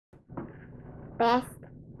Best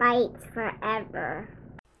bites forever.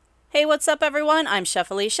 Hey, what's up everyone? I'm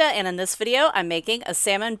Chef Alicia, and in this video I'm making a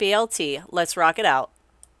salmon BLT. Let's rock it out.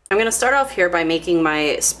 I'm going to start off here by making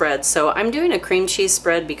my spread. So I'm doing a cream cheese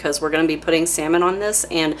spread because we're going to be putting salmon on this,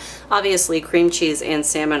 and obviously cream cheese and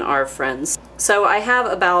salmon are friends. So I have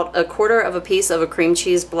about 1/4 of a piece of a cream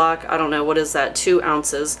cheese block. I don't know, what is that, 2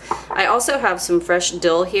 ounces. I also have some fresh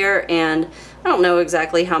dill here, and I don't know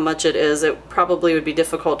exactly how much it is. It probably would be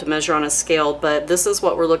difficult to measure on a scale, but this is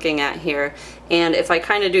what we're looking at here. And if I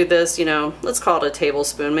kind of do this, you know, let's call it a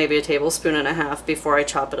tablespoon, maybe a tablespoon and a half before I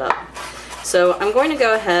chop it up. So I'm going to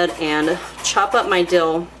go ahead and chop up my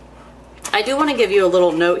dill. I do want to give you a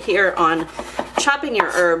little note here on chopping your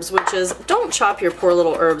herbs, which is don't chop your poor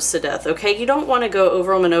little herbs to death, okay? You don't want to go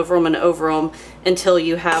over them and over them and over them until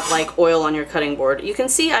you have like oil on your cutting board. You can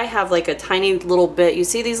see I have like a tiny little bit. You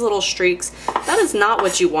see these little streaks? That is not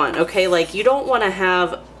what you want, okay? Like you don't want to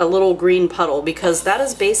have a little green puddle, because that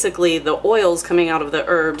is basically the oils coming out of the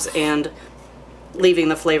herbs and leaving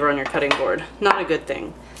the flavor on your cutting board. Not a good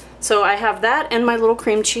thing. So I have that in my little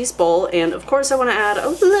cream cheese bowl, and of course I want to add a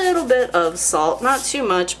little bit of salt, not too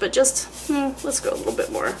much, but just, let's go a little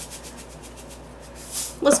bit more.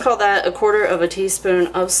 Let's call that 1/4 of a teaspoon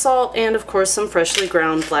of salt, and of course some freshly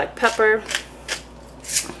ground black pepper.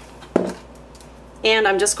 And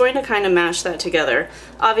I'm just going to kind of mash that together.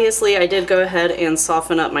 Obviously I did go ahead and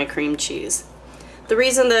soften up my cream cheese. The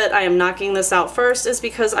reason that I am knocking this out first is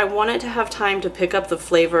because I want it to have time to pick up the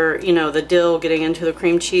flavor, you know, the dill getting into the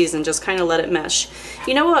cream cheese, and just kind of let it mesh.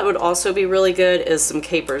 You know what would also be really good is some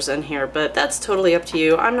capers in here, but that's totally up to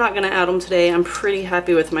you. I'm not going to add them today. I'm pretty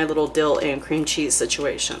happy with my little dill and cream cheese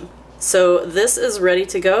situation. So this is ready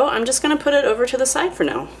to go. I'm just going to put it over to the side for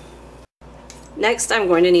now. Next, I'm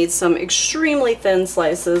going to need some extremely thin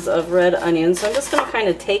slices of red onion. So I'm just going to kind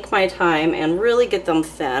of take my time and really get them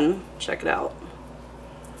thin. Check it out.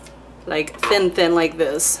 Like thin like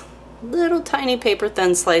this. Little tiny paper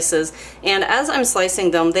thin slices, and as I'm slicing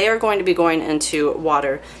them they are going to be going into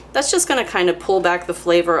water. That's just going to kind of pull back the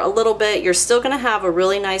flavor a little bit. You're still going to have a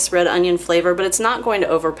really nice red onion flavor, but it's not going to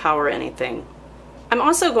overpower anything. I'm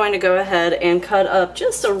also going to go ahead and cut up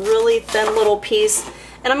just a really thin little piece,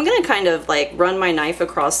 and I'm going to kind of like run my knife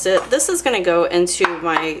across it. This is going to go into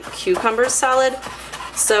my cucumber salad.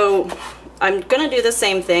 So I'm going to do the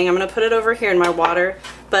same thing. I'm going to put it over here in my water,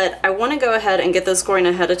 but I want to go ahead and get this going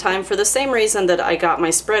ahead of time for the same reason that I got my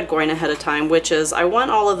spread going ahead of time, which is I want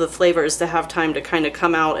all of the flavors to have time to kind of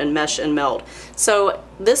come out and mesh and meld. So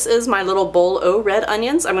this is my little bowl of red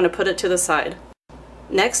onions. I'm going to put it to the side.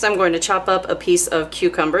 Next, I'm going to chop up a piece of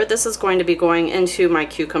cucumber. This is going to be going into my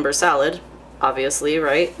cucumber salad. Obviously,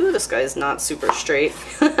 right? Ooh, this guy's not super straight.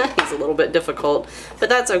 He's a little bit difficult, but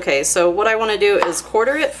that's okay. So what I want to do is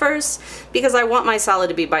quarter it first, because I want my salad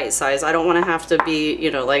to be bite-sized. I don't want to have to be,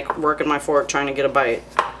 you know, like working my fork trying to get a bite.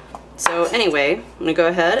 So anyway, I'm going to go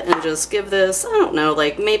ahead and just give this, I don't know,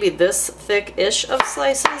 like maybe this thick-ish of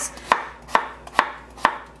slices.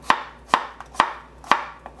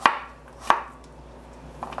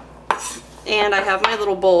 And I have my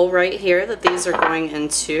little bowl right here that these are going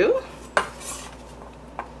into.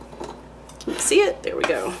 See it? There we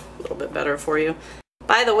go. A little bit better for you.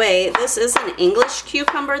 By the way, this is an English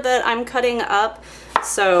cucumber that I'm cutting up,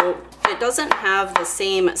 so it doesn't have the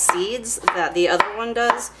same seeds that the other one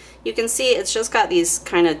does. You can see it's just got these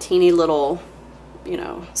kind of teeny little, you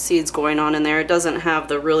know, seeds going on in there. It doesn't have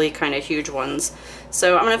the really kind of huge ones.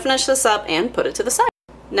 So I'm going to finish this up and put it to the side.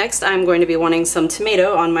 Next, I'm going to be wanting some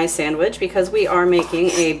tomato on my sandwich because we are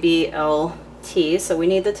making a BLT, so we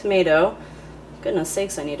need the tomato. Goodness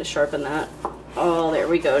sakes, I need to sharpen that. Oh, there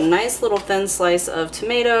we go. Nice little thin slice of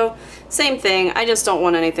tomato. Same thing, I just don't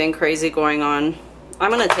want anything crazy going on. I'm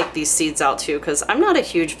going to take these seeds out too, because I'm not a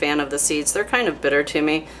huge fan of the seeds. They're kind of bitter to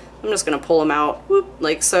me. I'm just going to pull them out, whoop,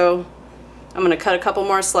 like so. I'm going to cut a couple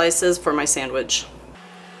more slices for my sandwich.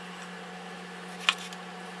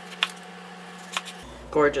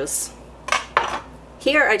 Gorgeous.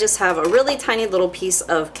 Here I just have a really tiny little piece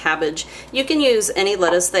of cabbage. You can use any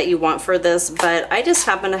lettuce that you want for this, but I just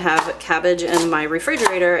happen to have cabbage in my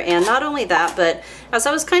refrigerator, and not only that, but as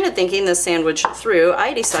I was kind of thinking this sandwich through,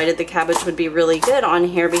 I decided the cabbage would be really good on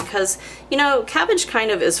here because, you know, cabbage kind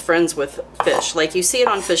of is friends with fish. Like you see it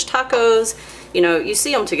on fish tacos, you know, you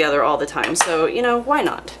see them together all the time, so, you know, why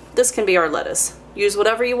not? This can be our lettuce. Use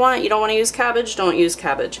whatever you want. You don't want to use cabbage, don't use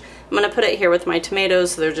cabbage. I'm going to put it here with my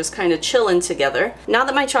tomatoes so they're just kind of chilling together. Now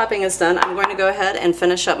that my chopping is done, I'm going to go ahead and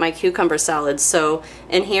finish up my cucumber salad. So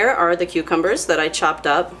in here are the cucumbers that I chopped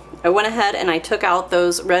up. I went ahead and I took out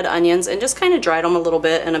those red onions and just kind of dried them a little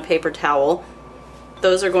bit in a paper towel.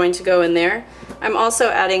 Those are going to go in there. I'm also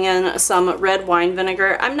adding in some red wine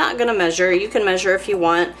vinegar. I'm not gonna measure, you can measure if you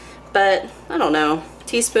want, but I don't know,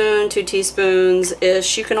 teaspoon, 2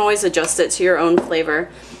 teaspoons-ish. You can always adjust it to your own flavor.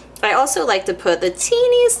 I also like to put the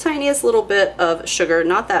tiniest little bit of sugar,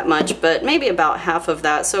 not that much, but maybe about half of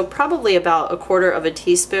that, so probably about 1/4 of a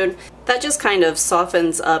teaspoon. That just kind of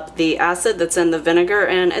softens up the acid that's in the vinegar,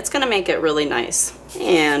 and it's gonna make it really nice.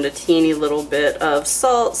 And a teeny little bit of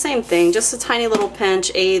salt, same thing, just a tiny little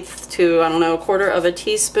pinch, 1/8 to, I don't know, 1/4 of a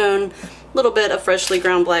teaspoon. A little bit of freshly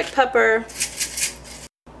ground black pepper.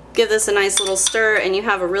 Give this a nice little stir, and you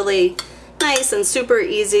have a really nice and super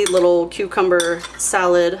easy little cucumber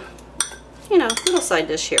salad, you know, little side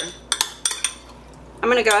dish here. I'm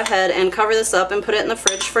gonna go ahead and cover this up and put it in the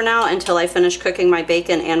fridge for now until I finish cooking my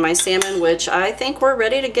bacon and my salmon, which I think we're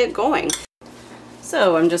ready to get going.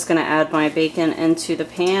 So I'm just gonna add my bacon into the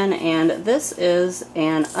pan, and this is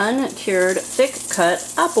an uncured, thick-cut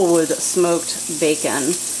applewood smoked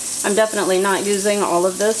bacon. I'm definitely not using all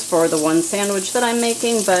of this for the one sandwich that I'm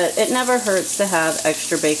making, but it never hurts to have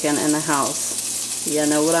extra bacon in the house. You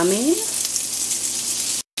know what I mean?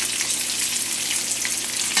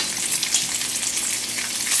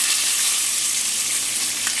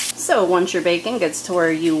 So once your bacon gets to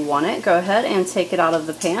where you want it, go ahead and take it out of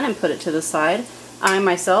the pan and put it to the side. I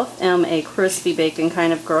myself am a crispy bacon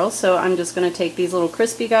kind of girl, so I'm just going to take these little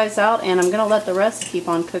crispy guys out, and I'm going to let the rest keep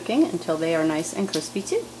on cooking until they are nice and crispy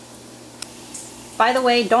too. By the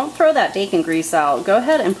way, don't throw that bacon grease out. Go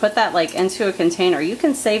ahead and put that like into a container. You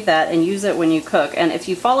can save that and use it when you cook. And if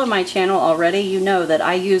you follow my channel already, you know that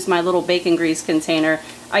I use my little bacon grease container.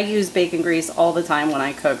 I use bacon grease all the time when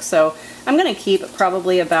I cook. So I'm going to keep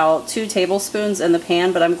probably about 2 tablespoons in the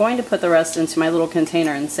pan, but I'm going to put the rest into my little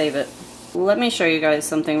container and save it. Let me show you guys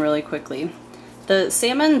something really quickly. The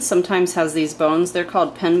salmon sometimes has these bones. They're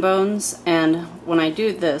called pin bones. And when I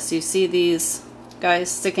do this, you see these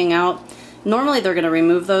guys sticking out. Normally they're going to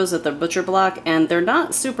remove those at the butcher block, and they're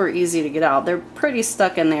not super easy to get out. They're pretty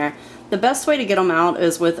stuck in there. The best way to get them out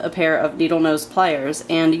is with a pair of needle nose pliers,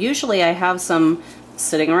 and usually I have some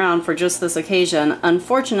sitting around for just this occasion.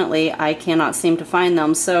 Unfortunately, I cannot seem to find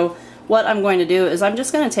them, so what I'm going to do is I'm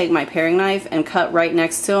just going to take my paring knife and cut right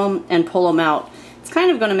next to them and pull them out. It's kind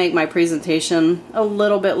of going to make my presentation a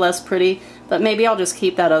little bit less pretty, but maybe I'll just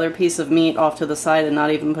keep that other piece of meat off to the side and not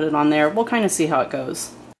even put it on there. We'll kind of see how it goes.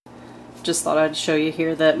 Just thought I'd show you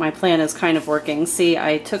here that my plan is kind of working. See,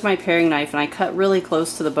 I took my paring knife and I cut really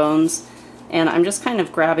close to the bones, and I'm just kind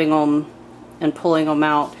of grabbing them and pulling them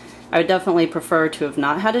out. I would definitely prefer to have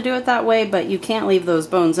not had to do it that way, but you can't leave those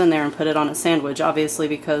bones in there and put it on a sandwich, obviously,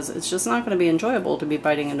 because it's just not going to be enjoyable to be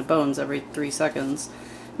biting into bones every 3 seconds.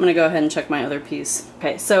 I'm going to go ahead and check my other piece.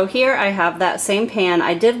 Okay, so here I have that same pan.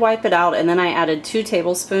 I did wipe it out, and then I added 2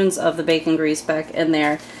 tablespoons of the bacon grease back in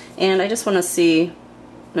there, and I just want to see.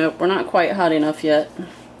 Nope, we're not quite hot enough yet.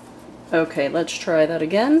 Okay, let's try that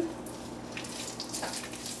again.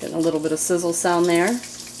 Getting a little bit of sizzle sound there.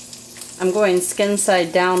 I'm going skin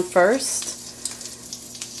side down first.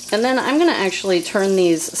 And then I'm going to actually turn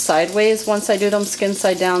these sideways once I do them skin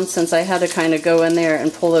side down, since I had to kind of go in there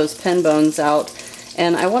and pull those pin bones out.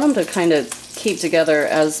 And I want them to kind of keep together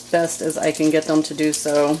as best as I can get them to do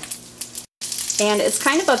so. And it's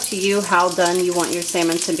kind of up to you how done you want your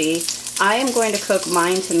salmon to be. I am going to cook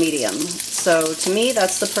mine to medium. So to me,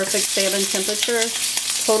 that's the perfect salmon temperature.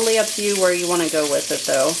 Totally up to you where you want to go with it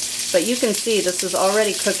though. But you can see this is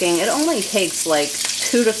already cooking. It only takes like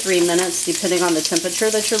 2 to 3 minutes depending on the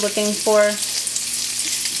temperature that you're looking for.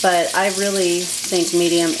 But I really think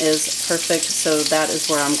medium is perfect, so that is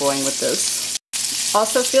where I'm going with this.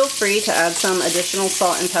 Also, feel free to add some additional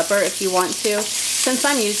salt and pepper if you want to. Since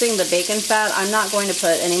I'm using the bacon fat, I'm not going to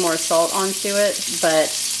put any more salt onto it,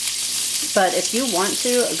 but if you want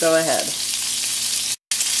to, go ahead.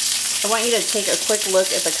 I want you to take a quick look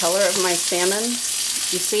at the color of my salmon.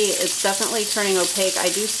 You see, it's definitely turning opaque. I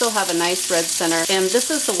do still have a nice red center, and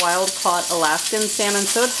this is the wild-caught Alaskan salmon,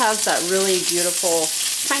 so it has that really beautiful,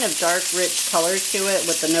 kind of dark, rich color to it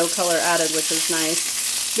with the no color added, which is nice.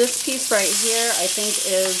 This piece right here, I think,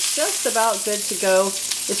 is just about good to go.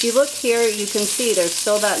 If you look here, you can see there's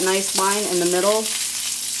still that nice line in the middle,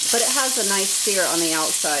 but it has a nice sear on the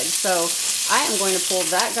outside. So I am going to pull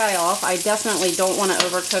that guy off. I definitely don't want to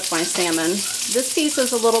overcook my salmon. This piece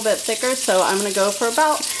is a little bit thicker, so I'm going to go for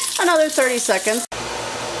about another 30 seconds.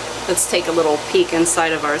 Let's take a little peek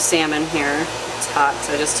inside of our salmon here. It's hot,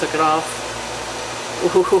 so I just took it off.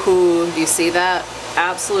 Ooh, do you see that?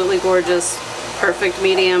 Absolutely gorgeous. Perfect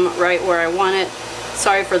medium, right where I want it.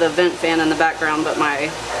 Sorry for the vent fan in the background, but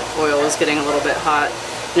my oil is getting a little bit hot.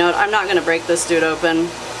 You know what, I'm not going to break this dude open.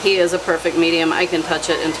 He is a perfect medium. I can touch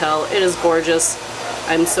it and tell it is gorgeous.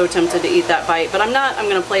 I'm so tempted to eat that bite, but I'm not. I'm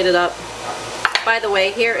gonna plate it up. By the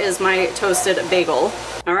way, here is my toasted bagel.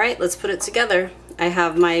 All right, let's put it together. I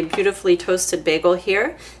have my beautifully toasted bagel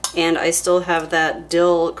here, and I still have that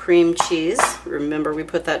dill cream cheese. Remember, we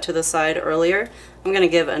put that to the side earlier. I'm gonna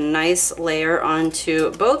give a nice layer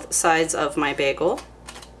onto both sides of my bagel.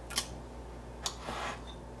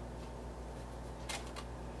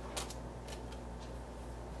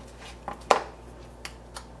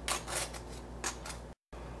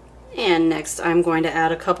 And next I'm going to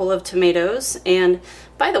add a couple of tomatoes. And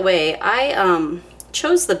by the way, I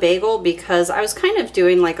chose the bagel because I was kind of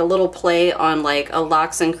doing like a little play on like a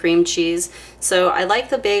lox and cream cheese. So I like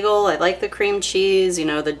the bagel, I like the cream cheese, you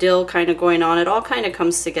know, the dill kind of going on. It all kind of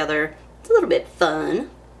comes together. It's a little bit fun.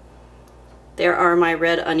 There are my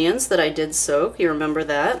red onions that I did soak. You remember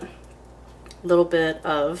that. A little bit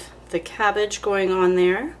of the cabbage going on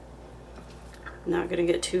there. Not going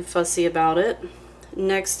to get too fussy about it.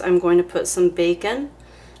 Next, I'm going to put some bacon.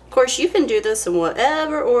 Of course, you can do this in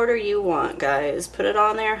whatever order you want, guys. Put it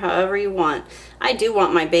on there however you want. I do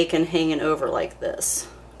want my bacon hanging over like this,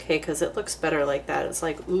 okay, because it looks better like that. It's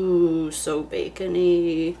like, ooh, so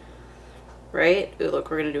bacony, right? Ooh, look,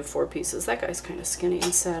 we're going to do 4 pieces. That guy's kind of skinny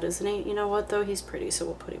and sad, isn't he? You know what, though? He's pretty, so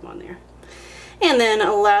we'll put him on there. And then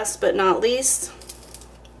last but not least,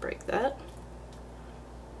 break that.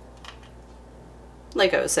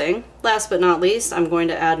 Like I was saying, last but not least, I'm going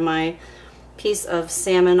to add my piece of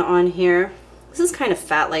salmon on here. This is kind of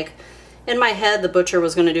fat. Like, in my head, the butcher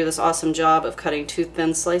was going to do this awesome job of cutting 2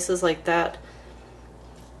 thin slices like that,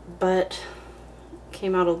 but it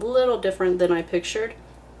came out a little different than I pictured.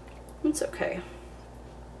 It's okay.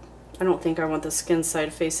 I don't think I want the skin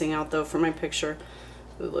side facing out, though, for my picture.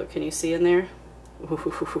 Ooh, look, can you see in there?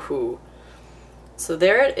 Ooh. So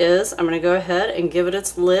there it is. I'm going to go ahead and give it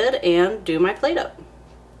its lid and do my plate up.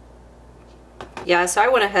 Yeah, so I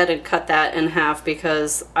went ahead and cut that in half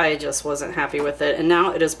because I just wasn't happy with it. And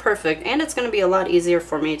now it is perfect, and it's going to be a lot easier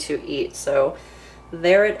for me to eat. So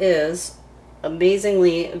there it is.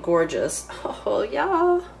 Amazingly gorgeous. Oh, yeah.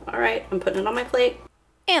 All right, I'm putting it on my plate.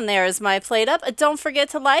 And there's my plate up. Don't forget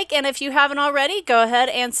to like, and if you haven't already, go ahead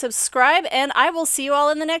and subscribe, and I will see you all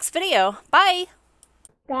in the next video. Bye!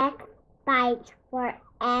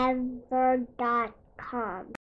 bestbitesforever.com